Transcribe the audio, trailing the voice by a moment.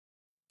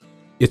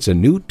It's a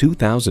new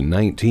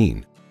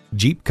 2019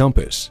 Jeep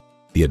Compass.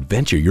 The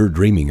adventure you're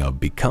dreaming of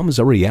becomes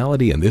a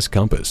reality in this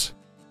Compass.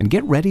 And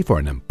get ready for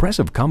an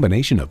impressive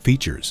combination of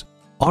features: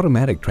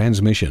 automatic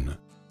transmission,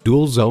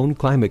 dual zone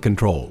climate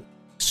control,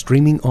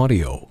 streaming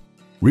audio,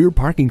 rear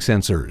parking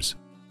sensors,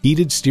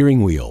 heated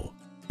steering wheel,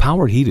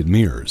 power heated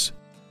mirrors,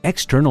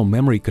 external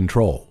memory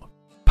control,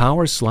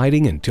 power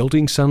sliding and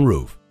tilting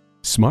sunroof,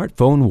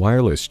 smartphone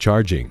wireless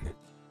charging,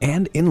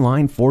 and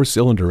inline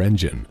 4-cylinder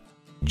engine.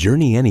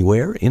 Journey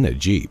anywhere in a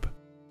Jeep.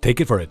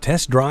 Take it for a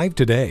test drive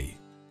today.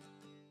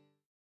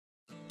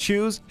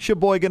 Choose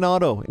Sheboygan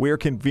Auto. We're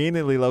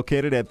conveniently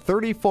located at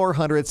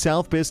 3400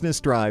 South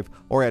Business Drive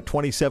or at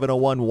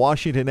 2701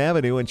 Washington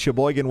Avenue in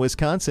Sheboygan,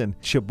 Wisconsin.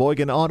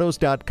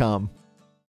 SheboyganAutos.com.